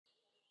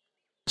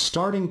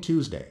Starting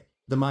Tuesday,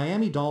 the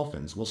Miami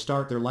Dolphins will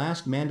start their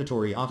last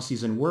mandatory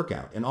offseason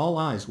workout and all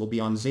eyes will be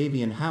on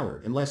Xavien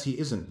Howard unless he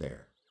isn't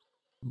there.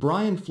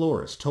 Brian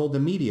Flores told the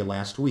media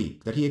last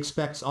week that he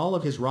expects all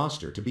of his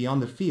roster to be on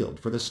the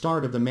field for the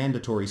start of the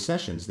mandatory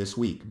sessions this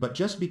week, but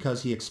just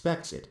because he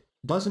expects it,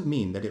 doesn't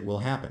mean that it will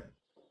happen.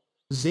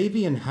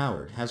 Xavien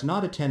Howard has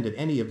not attended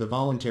any of the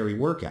voluntary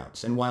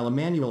workouts, and while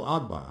Emmanuel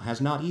Ogbah has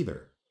not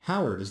either,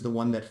 Howard is the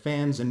one that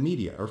fans and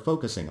media are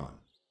focusing on.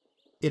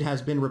 It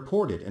has been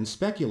reported and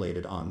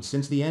speculated on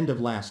since the end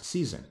of last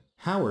season.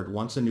 Howard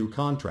wants a new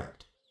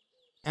contract.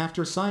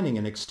 After signing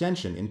an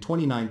extension in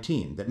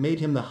 2019 that made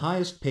him the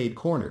highest paid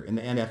corner in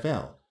the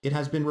NFL, it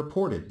has been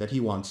reported that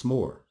he wants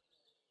more.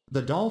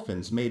 The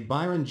Dolphins made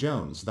Byron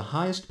Jones the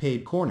highest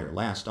paid corner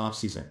last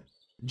offseason.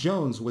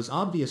 Jones was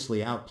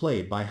obviously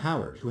outplayed by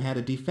Howard, who had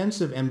a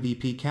defensive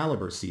MVP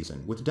caliber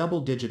season with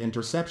double-digit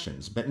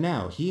interceptions, but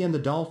now he and the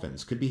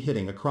Dolphins could be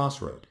hitting a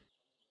crossroad.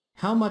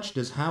 How much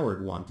does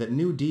Howard want that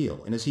new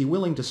deal, and is he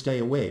willing to stay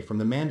away from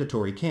the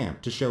mandatory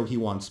camp to show he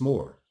wants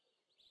more?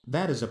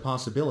 That is a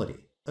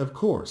possibility. Of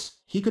course,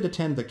 he could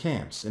attend the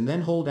camps and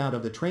then hold out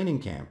of the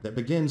training camp that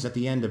begins at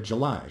the end of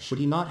July should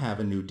he not have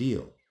a new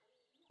deal.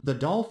 The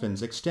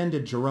Dolphins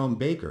extended Jerome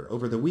Baker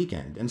over the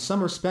weekend, and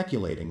some are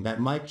speculating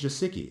that Mike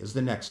Gesicki is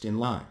the next in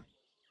line.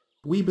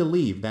 We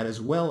believe that as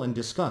well and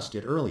discussed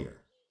it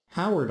earlier.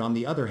 Howard, on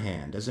the other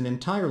hand, is an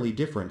entirely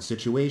different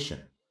situation.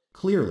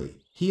 Clearly,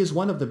 he is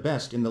one of the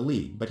best in the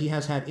league, but he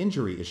has had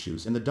injury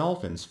issues, and the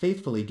Dolphins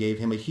faithfully gave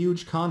him a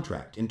huge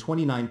contract in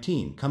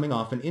 2019 coming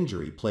off an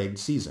injury-plagued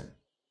season.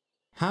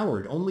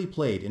 Howard only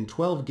played in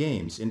 12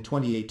 games in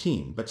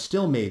 2018 but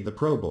still made the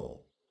Pro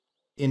Bowl.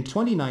 In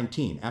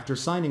 2019, after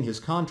signing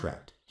his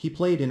contract, he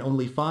played in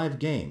only 5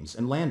 games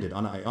and landed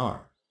on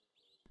IR.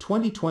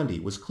 2020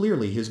 was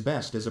clearly his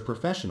best as a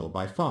professional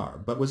by far,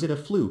 but was it a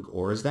fluke,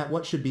 or is that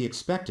what should be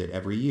expected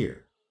every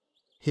year?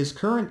 His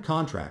current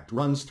contract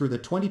runs through the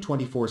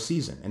 2024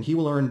 season, and he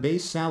will earn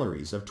base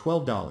salaries of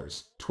 $12,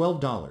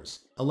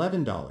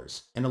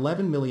 $11, and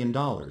 $11 million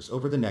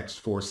over the next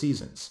 4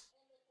 seasons.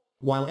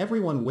 While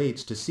everyone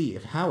waits to see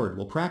if Howard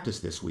will practice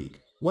this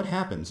week, what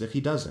happens if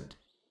he doesn't?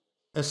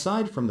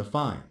 Aside from the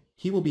fine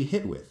he will be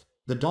hit with,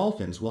 the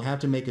Dolphins will have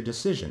to make a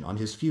decision on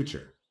his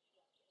future.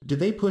 Do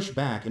they push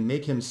back and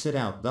make him sit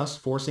out, thus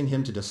forcing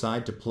him to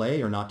decide to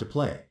play or not to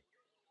play?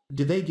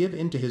 Do they give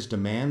in to his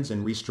demands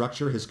and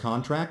restructure his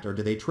contract, or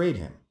do they trade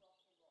him?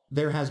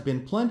 There has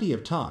been plenty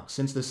of talk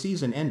since the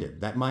season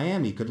ended that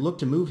Miami could look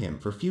to move him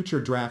for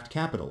future draft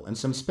capital, and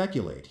some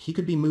speculate he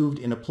could be moved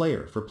in a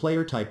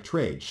player-for-player type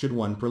trade should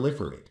one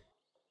proliferate.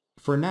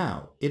 For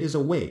now, it is a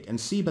wait and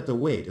see, but the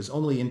wait is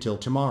only until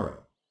tomorrow.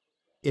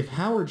 If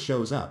Howard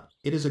shows up,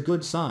 it is a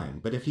good sign,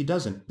 but if he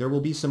doesn't, there will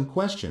be some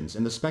questions,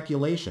 and the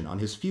speculation on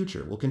his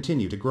future will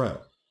continue to grow.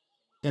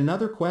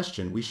 Another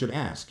question we should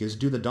ask is,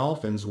 do the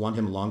Dolphins want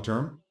him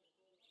long-term?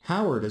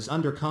 Howard is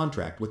under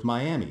contract with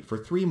Miami for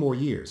 3 more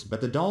years, but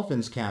the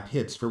Dolphins' cap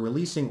hits for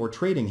releasing or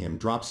trading him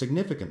drop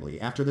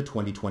significantly after the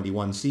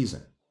 2021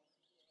 season.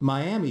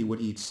 Miami would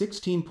eat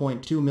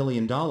 $16.2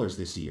 million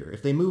this year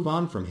if they move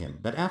on from him,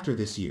 but after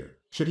this year,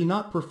 should he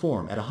not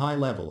perform at a high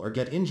level or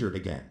get injured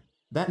again,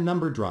 that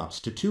number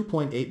drops to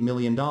 $2.8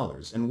 million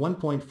and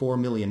 $1.4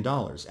 million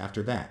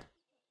after that.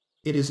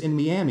 It is in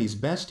Miami's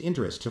best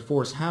interest to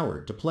force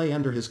Howard to play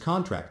under his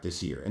contract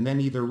this year and then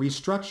either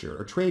restructure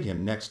or trade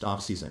him next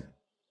offseason.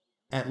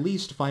 At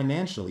least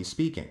financially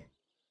speaking.